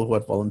the people who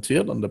had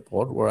volunteered on the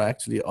board were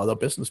actually other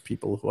business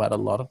people who had a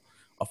lot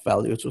of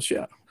value to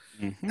share.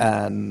 mm-hmm.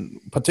 And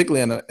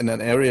particularly in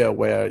an area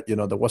where, you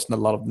know, there wasn't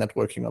a lot of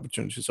networking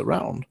opportunities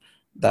around,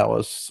 that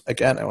was,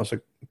 again, it was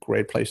a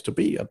great place to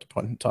be at the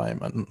point in time,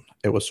 and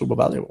it was super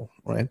valuable,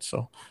 right?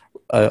 So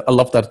I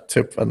love that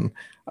tip, and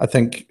I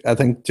think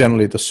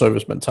generally the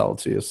service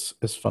mentality is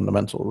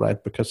fundamental,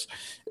 right? Because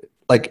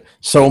like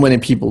so many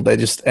people, they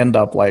just end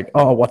up like,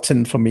 oh, what's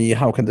in for me?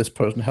 How can this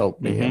person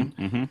help me? Mm-hmm.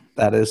 And Mm-hmm.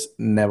 that is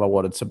never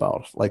what it's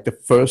about. Like the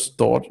first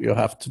thought you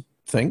have to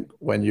think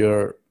when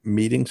you're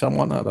meeting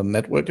someone at a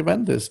network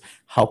event is,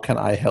 how can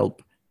I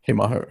help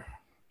him or her?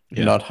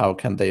 Yeah. Not how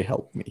can they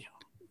help me?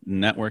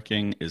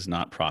 Networking is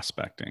not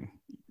prospecting.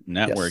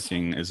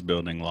 Networking is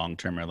building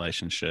long-term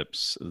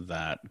relationships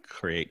that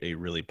create a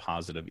really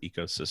positive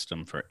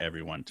ecosystem for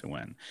everyone to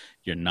win.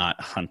 You're not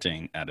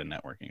hunting at a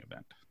networking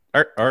event.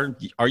 Or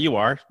you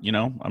are, you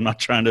know, I'm not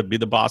trying to be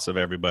the boss of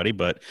everybody,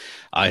 but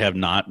I have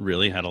not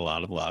really had a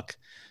lot of luck,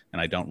 and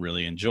I don't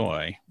really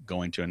enjoy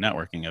going to a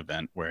networking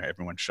event where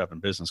everyone's shoving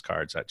business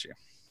cards at you.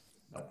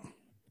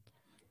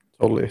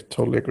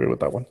 Totally agree with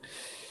that one.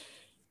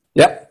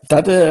 Yeah,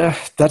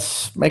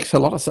 that makes a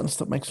lot of sense.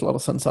 That makes a lot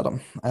of sense,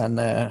 Adam. And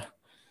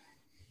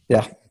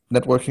yeah,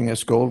 networking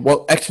is gold.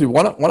 Well, actually,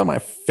 one of my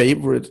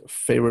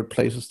favorite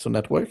places to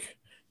network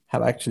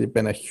have actually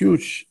been a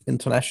huge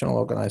international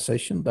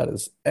organization that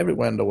is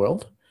everywhere in the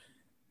world.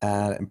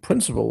 And in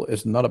principle,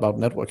 is not about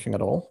networking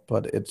at all,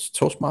 but it's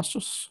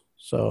Toastmasters.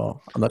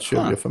 So I'm not sure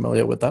if you're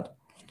familiar with that.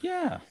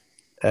 Yeah.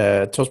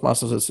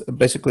 Toastmasters is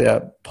basically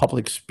a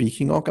public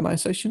speaking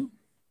organization.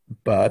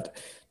 But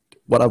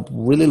what I've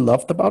really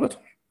loved about it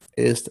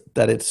is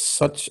that it's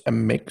such a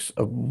mix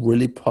of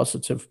really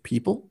positive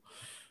people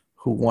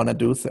who want to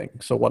do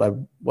things. So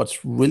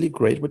what's really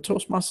great with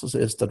Toastmasters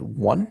is that,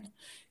 one,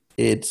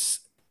 it's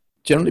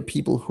generally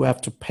people who have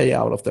to pay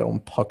out of their own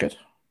pocket,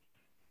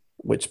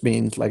 which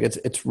means like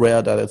it's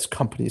rare that it's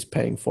companies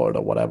paying for it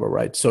or whatever,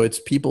 right? So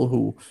it's people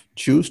who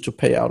choose to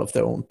pay out of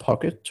their own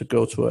pocket to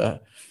go to a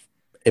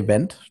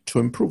event to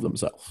improve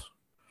themselves.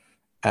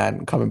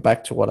 And coming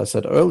back to what I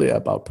said earlier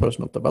about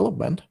personal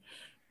development,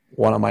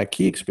 one of my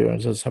key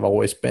experiences have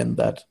always been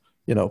that,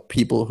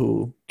 people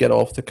who get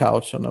off the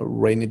couch on a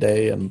rainy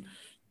day and,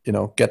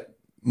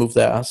 move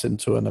their ass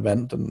into an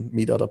event and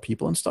meet other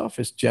people and stuff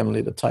is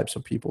generally the types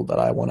of people that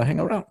I want to hang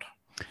around.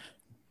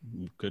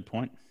 Good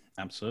point.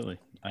 Absolutely.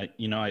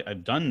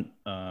 I've done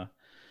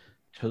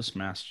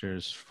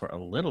Toastmasters for a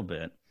little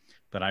bit,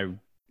 but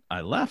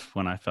I left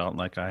when I felt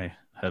like I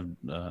have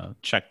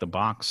checked the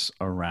box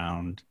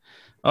around.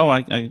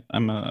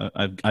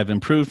 I've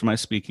improved my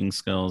speaking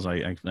skills.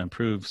 I've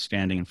improved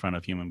standing in front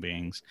of human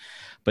beings.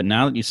 But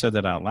now that you said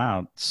that out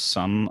loud,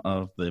 some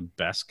of the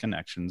best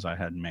connections I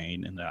had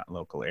made in that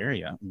local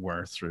area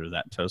were through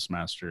that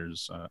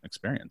Toastmasters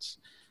experience.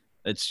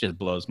 It just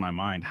blows my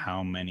mind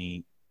how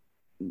many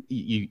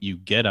you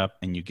get up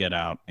and you get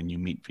out and you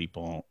meet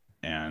people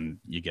and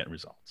you get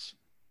results.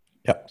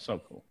 Yep.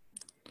 So cool.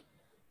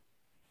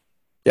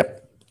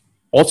 Yep.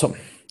 Awesome.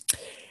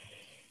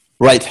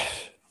 Right.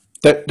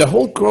 The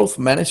whole growth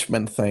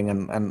management thing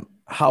and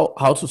how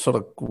to sort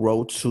of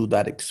grow to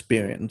that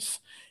experience.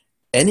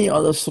 Any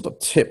other sort of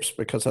tips?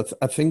 Because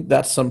I think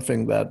that's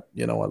something that,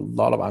 a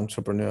lot of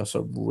entrepreneurs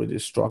are really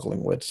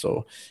struggling with.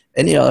 So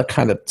any other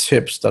kind of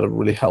tips that have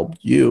really helped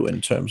you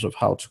in terms of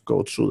how to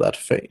go through that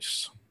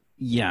phase?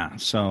 Yeah.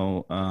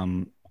 So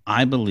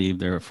I believe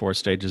there are 4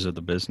 stages of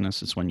the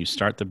business. It's when you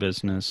start the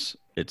business.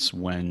 It's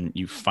when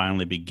you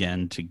finally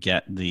begin to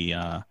get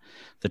the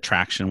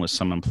traction with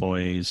some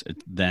employees.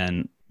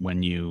 Then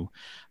when you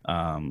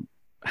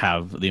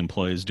have the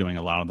employees doing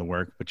a lot of the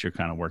work, but you're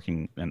kind of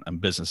working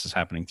and business is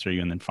happening through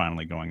you, and then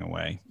finally going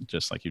away,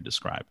 just like you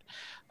described.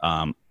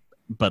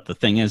 But the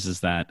thing is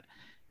that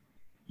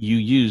you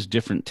use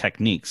different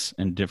techniques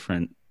and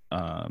different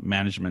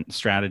management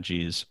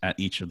strategies at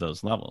each of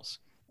those levels.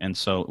 And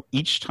so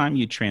each time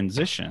you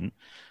transition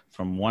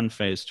from one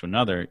phase to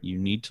another, you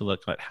need to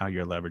look at how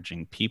you're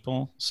leveraging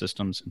people,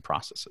 systems, and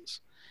processes.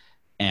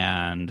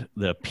 And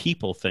the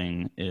people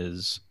thing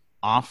is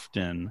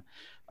often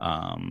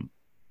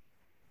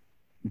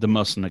the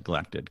most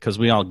neglected, because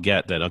we all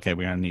get that, okay,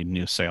 we're going to need a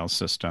new sales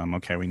system.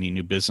 Okay, we need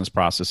new business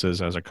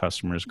processes as our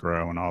customers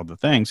grow and all the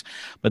things.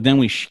 But then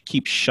we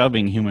keep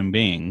shoving human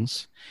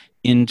beings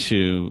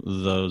into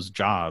those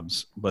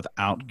jobs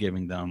without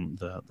giving them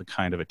the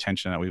kind of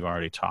attention that we've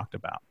already talked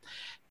about.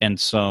 And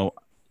so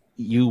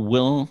you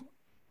will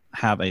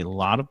have a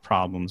lot of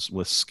problems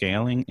with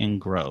scaling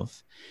and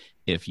growth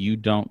if you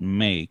don't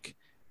make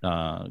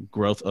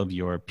growth of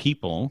your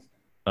people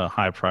a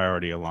high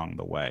priority along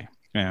the way.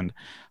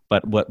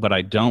 But what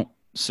I don't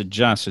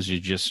suggest is you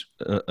just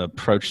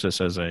approach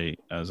this as a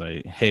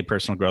hey,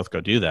 personal growth, go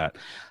do that.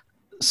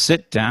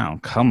 Sit down,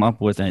 come up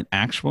with an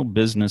actual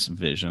business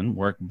vision,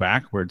 work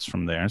backwards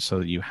from there so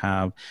that you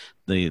have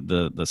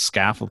the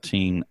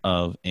scaffolding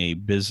of a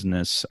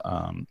business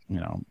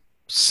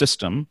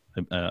system,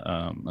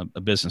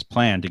 a business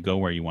plan to go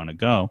where you want to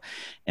go,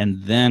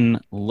 and then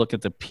look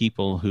at the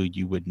people who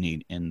you would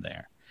need in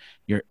there.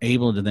 You're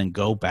able to then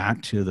go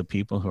back to the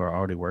people who are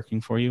already working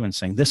for you and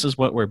saying, this is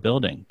what we're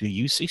building. Do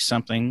you see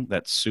something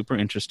that's super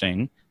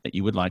interesting that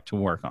you would like to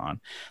work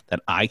on, that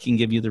I can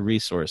give you the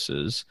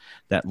resources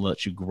that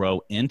let you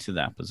grow into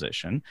that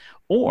position?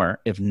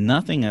 Or if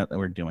nothing that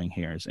we're doing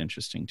here is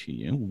interesting to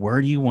you, where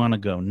do you want to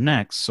go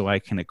next so I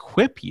can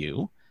equip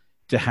you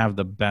to have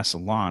the best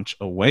launch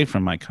away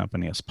from my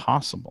company as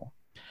possible?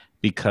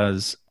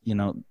 Because,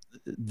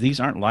 these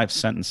aren't life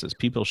sentences.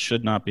 People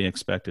should not be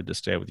expected to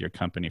stay with your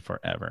company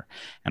forever.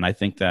 And I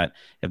think that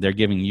if they're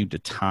giving you the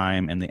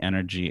time and the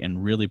energy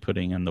and really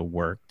putting in the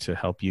work to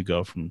help you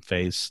go from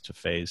phase to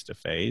phase to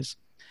phase,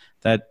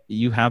 that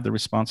you have the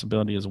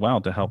responsibility as well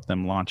to help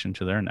them launch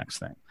into their next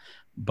thing.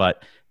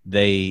 But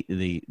the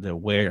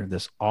where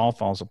this all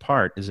falls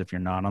apart is if you're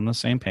not on the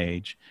same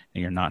page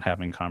and you're not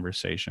having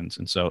conversations.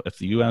 And so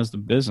if you as the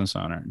business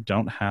owner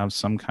don't have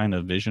some kind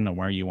of vision of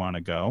where you want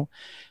to go,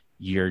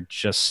 you're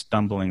just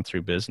stumbling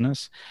through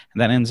business, and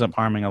that ends up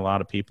harming a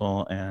lot of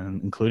people,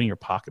 and including your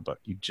pocketbook.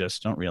 You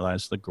just don't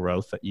realize the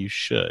growth that you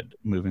should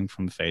moving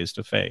from phase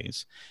to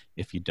phase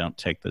if you don't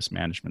take this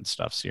management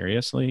stuff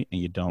seriously and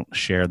you don't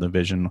share the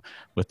vision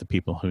with the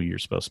people who you're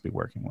supposed to be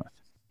working with.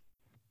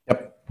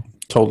 Yep.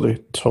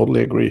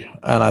 Totally agree.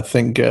 And I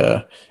think,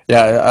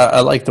 I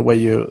like the way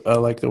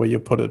you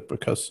put it,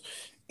 because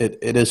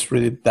it is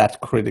really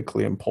that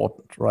critically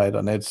important, right?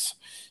 And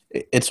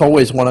it's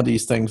always one of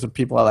these things that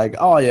people are like,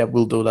 oh yeah,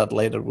 we'll do that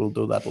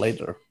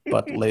later,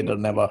 but later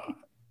never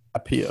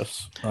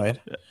appears, right?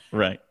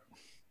 Right.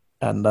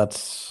 And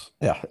that's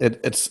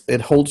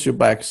it holds you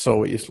back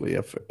so easily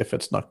if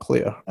it's not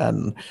clear.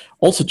 And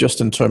also just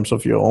in terms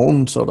of your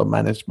own sort of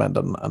management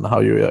and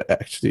how you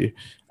actually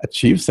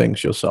achieve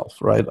things yourself,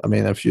 right? I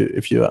mean, if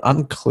you're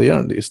unclear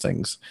on these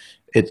things,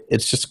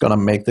 it's just gonna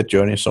make the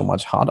journey so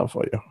much harder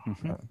for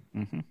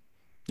you.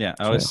 Yeah,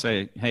 I always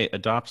say, hey,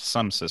 adopt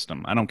some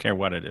system. I don't care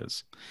what it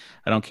is.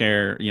 I don't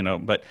care,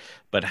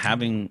 but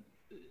having,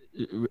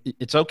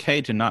 it's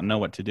okay to not know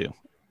what to do.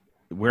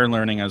 We're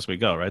learning as we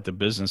go, right? The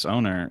business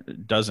owner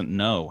doesn't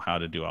know how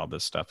to do all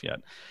this stuff yet.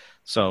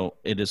 So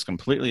it is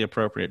completely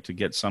appropriate to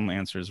get some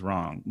answers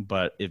wrong.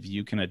 But if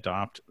you can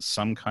adopt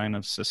some kind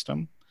of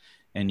system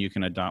and you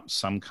can adopt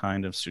some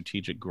kind of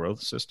strategic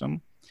growth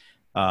system,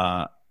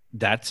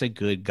 that's a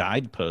good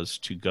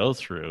guidepost to go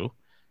through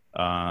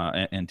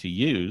and to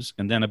use,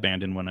 and then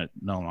abandon when it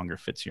no longer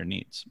fits your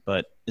needs.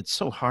 But it's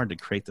so hard to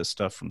create this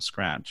stuff from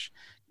scratch.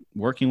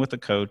 Working with a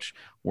coach,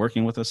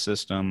 working with a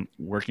system,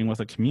 working with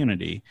a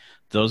community,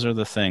 those are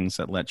the things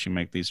that let you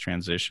make these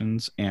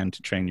transitions and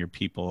to train your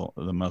people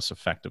the most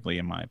effectively,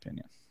 in my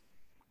opinion.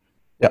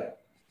 Yeah.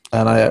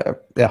 And I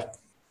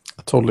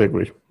totally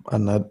agree.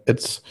 And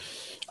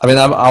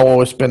I've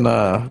always been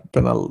a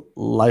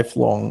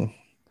lifelong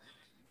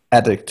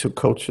addict to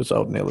coaches, I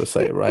would nearly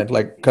say, right?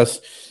 Like, because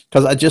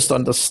I just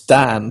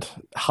understand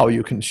how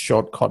you can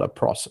shortcut a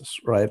process,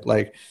 right?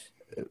 Like,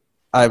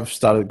 I've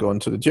started going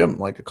to the gym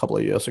like a couple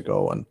of years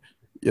ago, and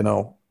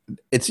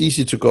it's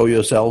easy to go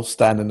yourself,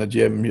 stand in the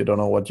gym, you don't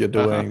know what you're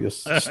doing,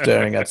 just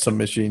staring at some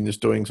machine, just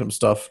doing some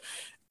stuff,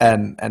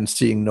 and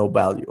seeing no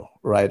value,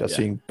 right? Or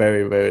seeing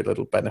very, very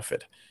little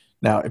benefit.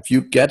 Now, if you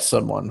get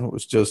someone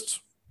who's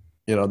just,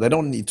 they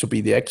don't need to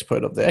be the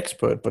expert of the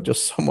expert, but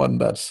just someone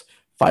that's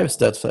 5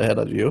 steps ahead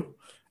of you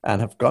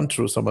and have gone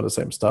through some of the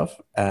same stuff,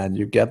 and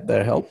you get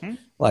their help,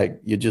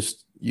 like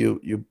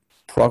you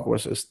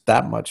progress is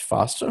that much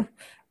faster,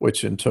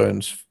 which in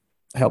turn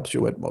helps you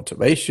with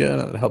motivation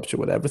and it helps you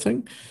with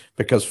everything.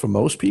 Because for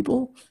most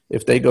people,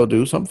 if they go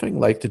do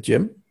something like the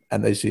gym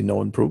and they see no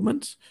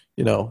improvements,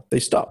 they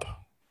stop.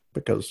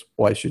 Because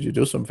why should you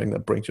do something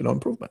that brings you no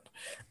improvement?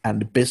 And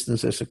the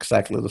business is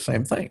exactly the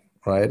same thing,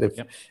 right?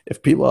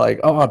 If people are like,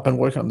 oh, I've been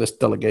working on this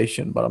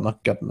delegation, but I'm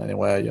not getting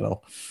anywhere,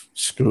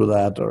 screw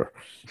that. Or,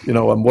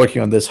 I'm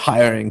working on this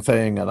hiring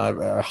thing and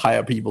I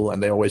hire people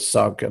and they always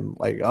suck, and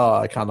like, oh,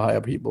 I can't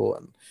hire people.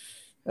 And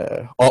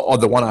or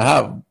the one I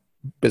have,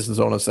 business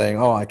owners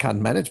saying, oh, I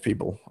can't manage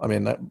people. I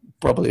mean,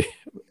 probably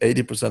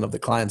 80% of the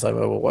clients I've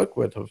ever worked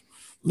with have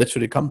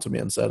literally come to me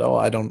and said, oh,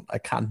 I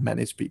can't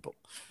manage people.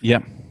 Yeah.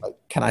 Like,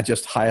 can I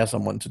just hire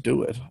someone to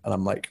do it? And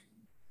I'm like,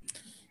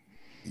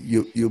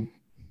 you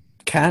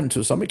can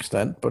to some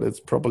extent, but it's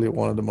probably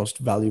one of the most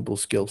valuable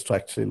skills to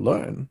actually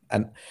learn.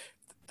 And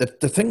the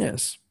thing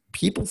is,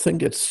 people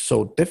think it's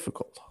so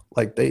difficult.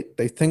 Like they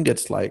think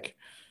it's like,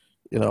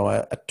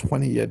 a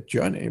 20-year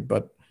journey,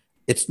 but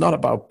it's not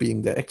about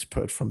being the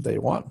expert from day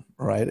one,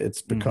 right?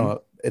 It's because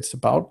it's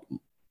about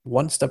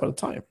one step at a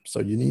time. So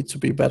you need to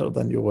be better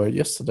than you were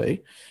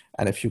yesterday.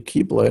 And if you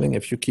keep learning,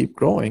 if you keep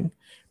growing,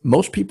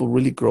 most people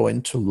really grow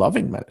into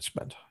loving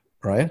management,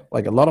 right?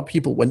 Like a lot of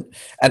people and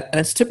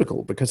it's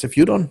typical, because if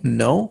you don't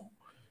know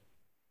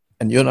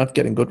and you're not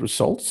getting good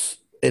results,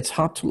 it's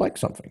hard to like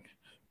something.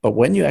 But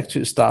when you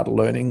actually start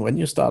learning, when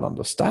you start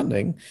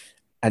understanding,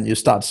 and you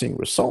start seeing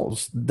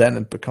results, then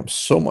it becomes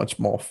so much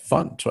more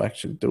fun to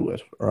actually do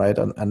it, right?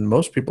 And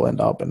most people end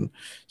up in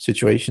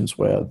situations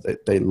where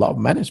they love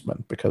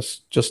management,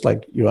 because just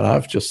like you and I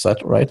have just said,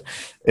 right,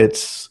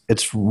 it's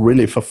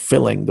really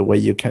fulfilling the way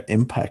you can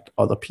impact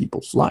other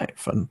people's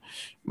life. And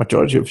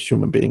majority of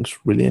human beings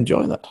really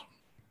enjoy that.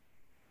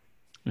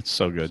 It's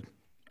so good.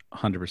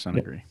 100%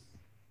 agree.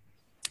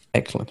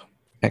 Excellent.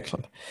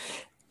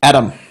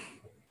 Adam,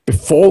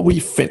 before we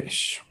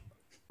finish,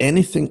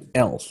 anything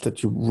else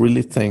that you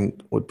really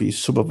think would be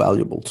super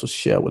valuable to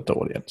share with the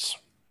audience?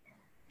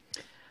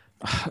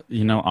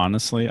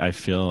 Honestly, I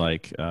feel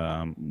like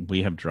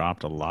we have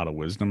dropped a lot of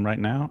wisdom right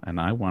now,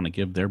 and I want to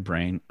give their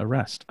brain a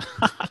rest.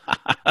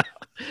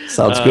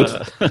 Sounds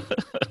good.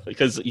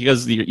 Because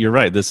you're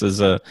right. This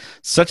is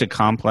such a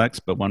complex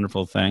but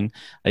wonderful thing.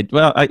 I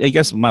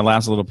guess my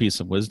last little piece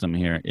of wisdom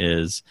here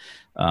is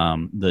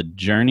the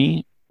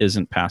journey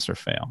isn't pass or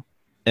fail.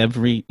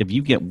 If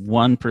you get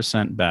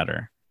 1%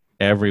 better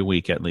every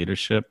week at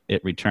leadership,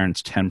 it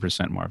returns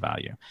 10% more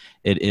value.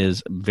 It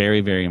is very,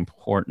 very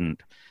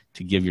important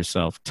to give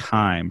yourself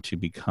time to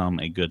become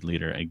a good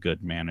leader, a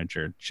good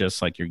manager,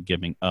 just like you're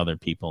giving other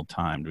people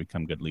time to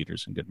become good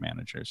leaders and good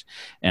managers.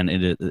 And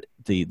it is,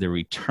 the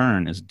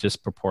return is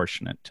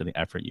disproportionate to the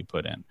effort you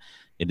put in.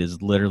 It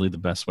is literally the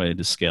best way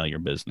to scale your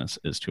business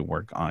is to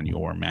work on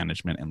your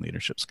management and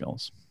leadership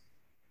skills.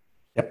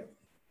 Yep.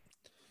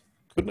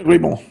 Couldn't agree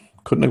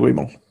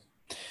more.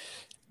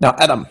 Now,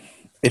 Adam,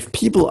 if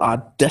people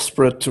are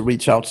desperate to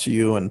reach out to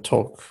you and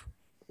talk,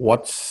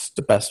 what's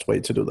the best way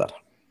to do that?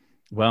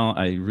 Well,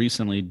 I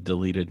recently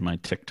deleted my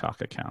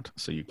TikTok account,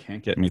 so you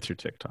can't get me through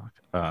TikTok.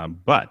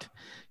 But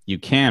you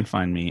can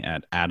find me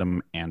at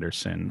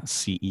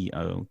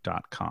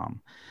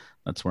adamandersonceo.com.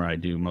 That's where I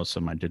do most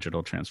of my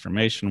digital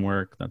transformation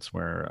work. That's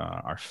where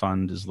our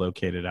fund is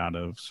located out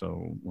of.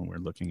 So when we're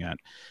looking at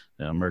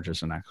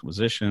mergers and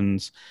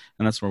acquisitions,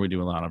 and that's where we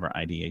do a lot of our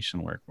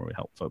ideation work, where we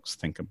help folks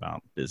think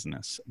about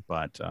business.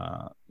 But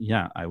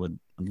yeah, I would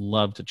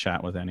love to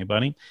chat with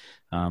anybody.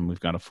 We've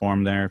got a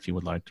form there if you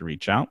would like to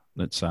reach out.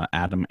 That's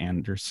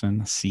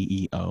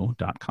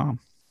adamandersonceo.com.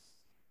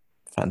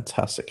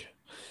 Fantastic.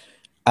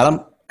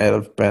 Adam, it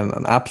has been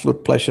an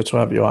absolute pleasure to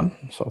have you on.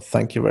 So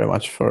thank you very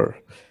much for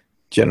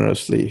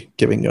generously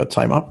giving your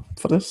time up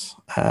for this.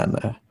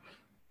 And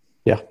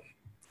yeah,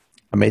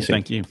 amazing.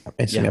 Thank you.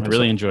 Amazing I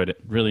really enjoyed it.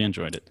 Really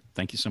enjoyed it.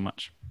 Thank you so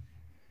much.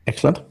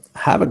 Excellent.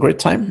 Have a great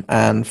time.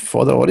 And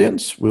for the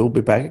audience, we'll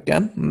be back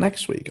again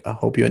next week. I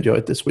hope you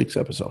enjoyed this week's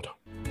episode.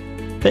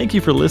 Thank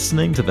you for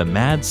listening to the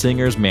Mad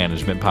Singers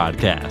Management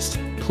Podcast.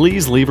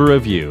 Please leave a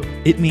review.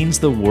 It means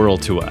the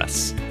world to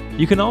us.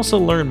 You can also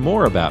learn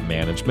more about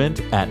management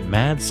at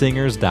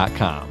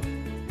madsingers.com.